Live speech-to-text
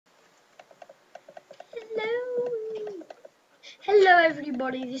Hello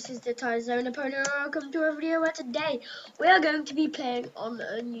everybody, this is the Tizona Pwner and welcome to a video where today we are going to be playing on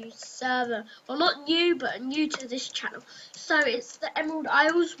a new server. Well, not new, but new to this channel. So it's the Emerald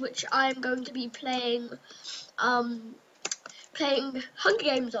Isles, which I'm going to be playing playing Hunger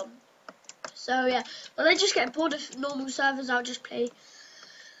Games on. So yeah, when I just get bored of normal servers, I'll just play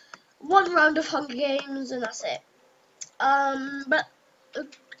one round of Hunger Games and that's it. But the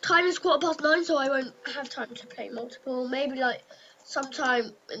time is 9:15, so I won't have time to play multiple. Maybe like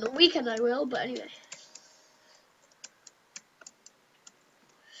sometime in the weekend I will, but anyway.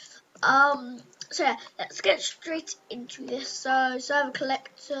 So yeah, let's get straight into this. So server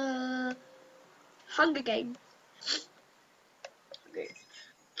collector, Hunger Game.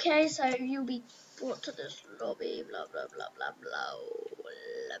 Okay, so you'll be brought to this lobby, blah blah blah blah blah.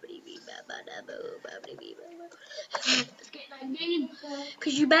 Let's get that game,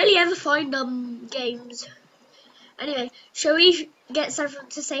 because you barely ever find games. Anyway, shall we get Saffron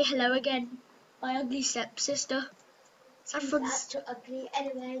to say hello again? My ugly stepsister. Saffron's too ugly.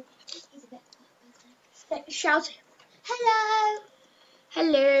 Anyway, he's a bit. shout. Hello.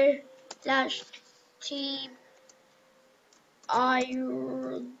 Hello. Slash team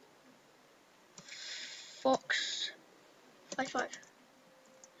Iron Fox 55.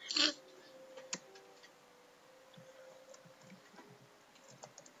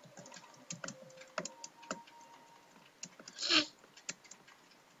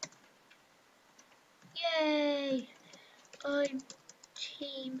 Yay! I'm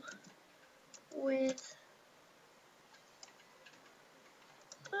team with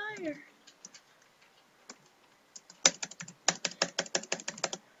fire.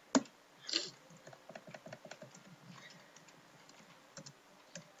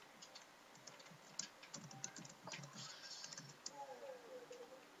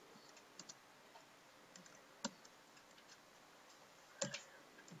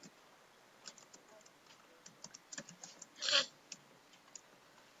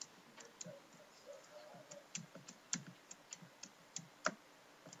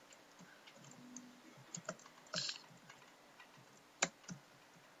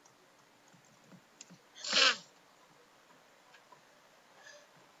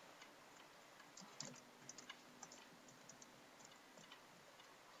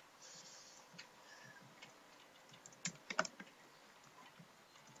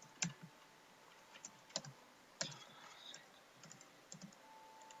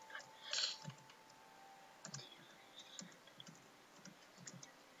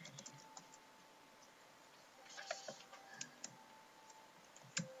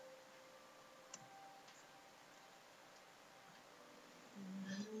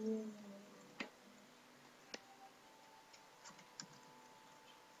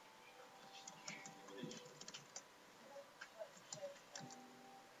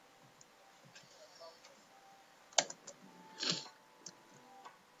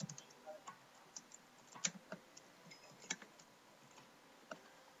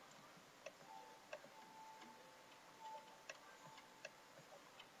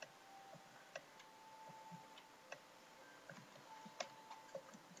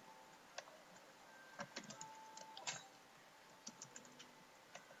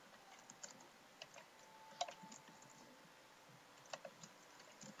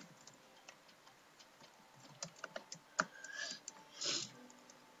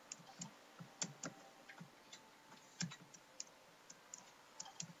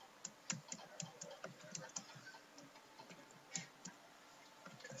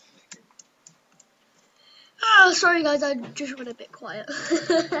 Oh, sorry guys, I just went a bit quiet.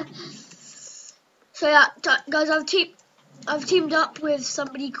 So yeah, guys, I've teamed up with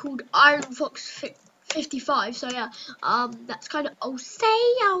somebody called Iron Fox 55. So yeah, that's kind of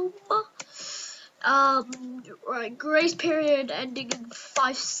right, grace period ending in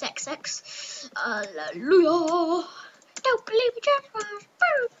 566. Hallelujah. Don't believe it, just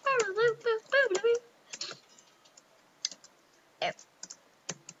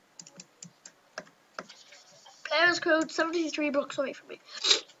Players code 73 blocks away from me.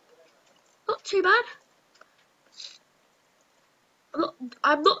 Not too bad.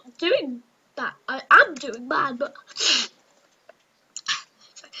 I'm not doing that. I am doing bad, but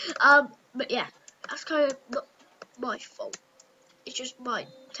but yeah, that's kind of not my fault. It's just my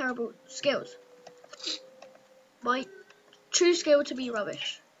terrible skills. My true skill to be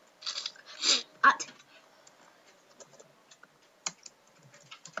rubbish at.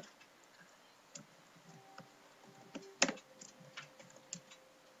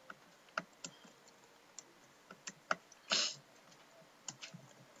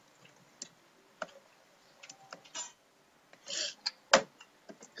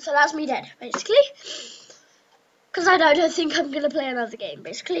 So that's me dead, basically. Because I don't think I'm going to play another game,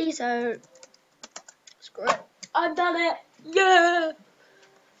 basically. So, screw it. I've done it. Yeah.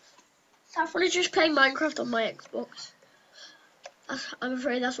 Saffron is just playing Minecraft on my Xbox. I'm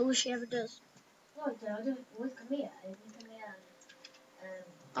afraid that's all she ever does. No, I don't always come here. I come here and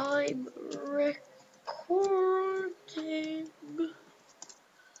I'm recording.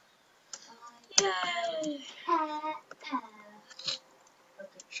 Yay. Okay.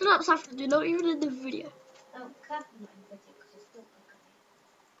 Shut up, Saffron. You're not even in the video. Oh, can't be in the video because you're still coming.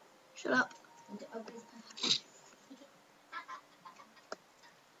 Shut up.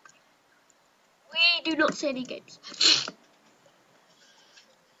 We do not say any games.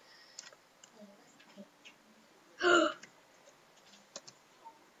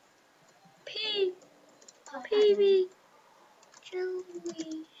 PB,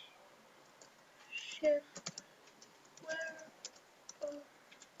 Jelly, Chef, where are...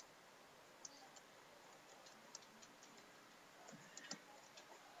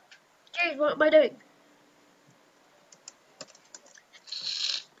 James, what am I doing?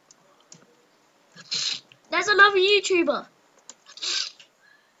 There's another YouTuber.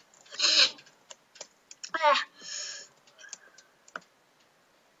 Ah.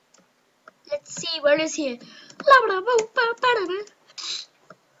 Let's see, where is he?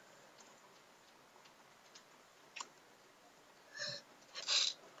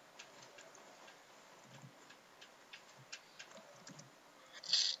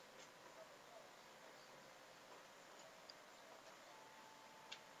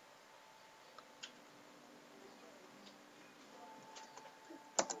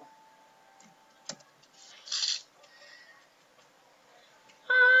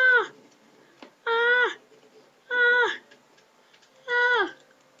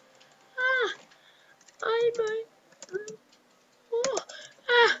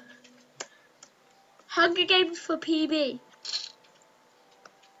 Hunger Games for PB.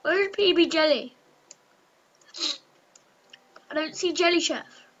 Where is PB Jelly? I don't see Jelly Chef.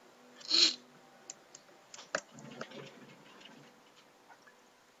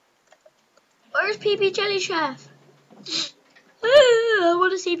 Where is PB Jelly Chef? I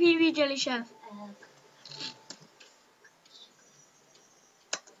want to see PB Jelly Chef.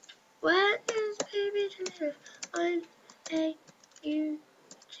 Where is PB Jelly Chef? I'm a YouTuber.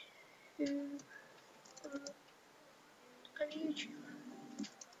 I'm a YouTuber.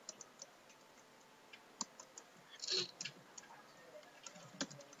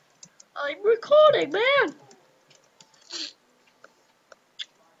 I'm recording, man.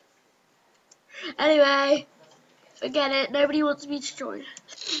 Anyway, forget it. Nobody wants me to join.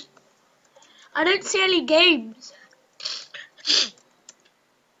 I don't see any games.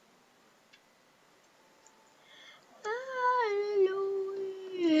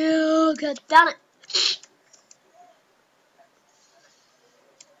 Hallelujah. God damn it.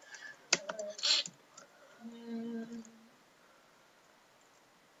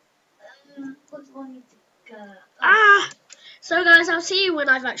 So guys, I'll see you when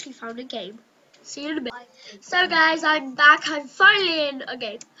I've actually found a game. See you in a bit. So guys, I'm back. I'm finally in a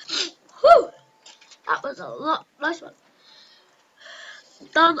game. Whew! That was a nice one.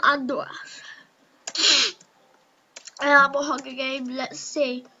 Done and dusted. And a Hunger Game. Let's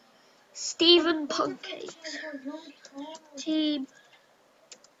see. Stephen Pancakes. Team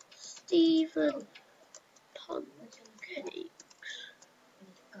Stephen Pancakes.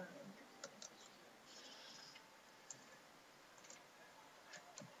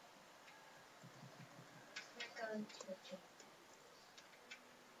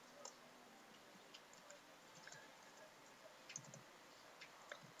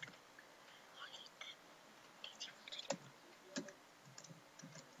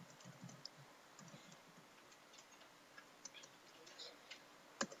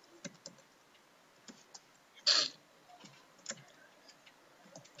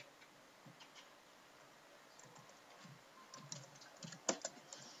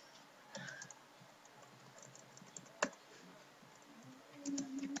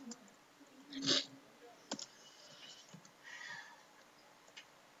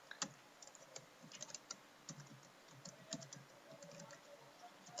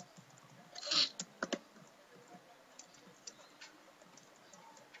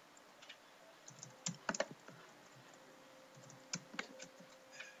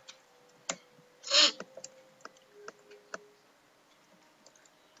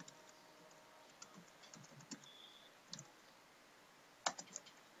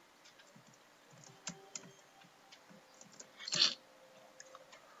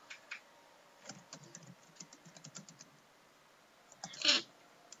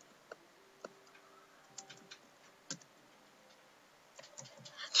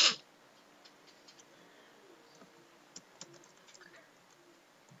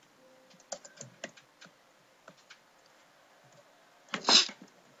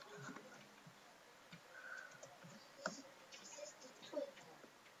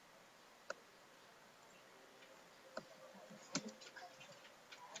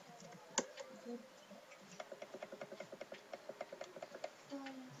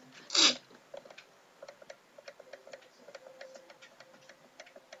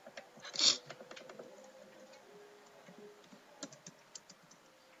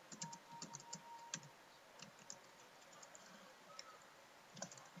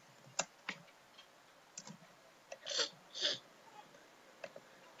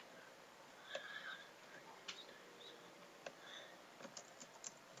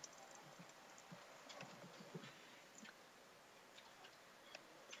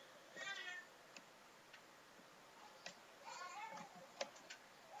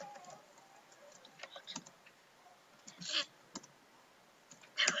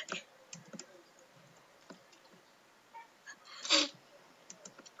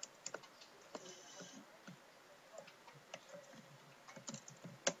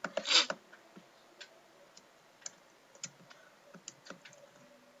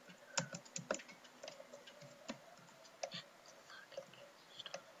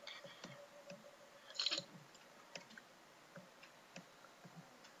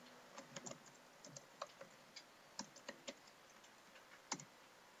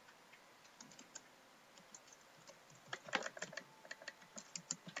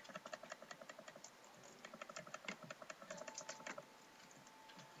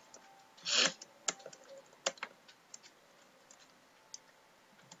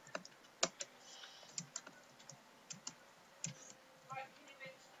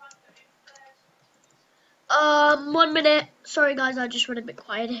 1 minute. Sorry guys, I just went a bit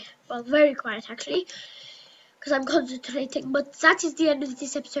quiet. Well, very quiet actually, because I'm concentrating. But that is the end of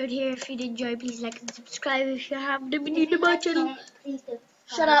this episode here. If you did enjoy, please like and subscribe. If you haven't been new to my channel, Please don't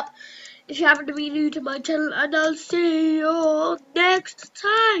shut up. If you haven't been new to my channel, and I'll see you all next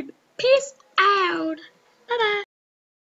time. Peace out. Bye bye.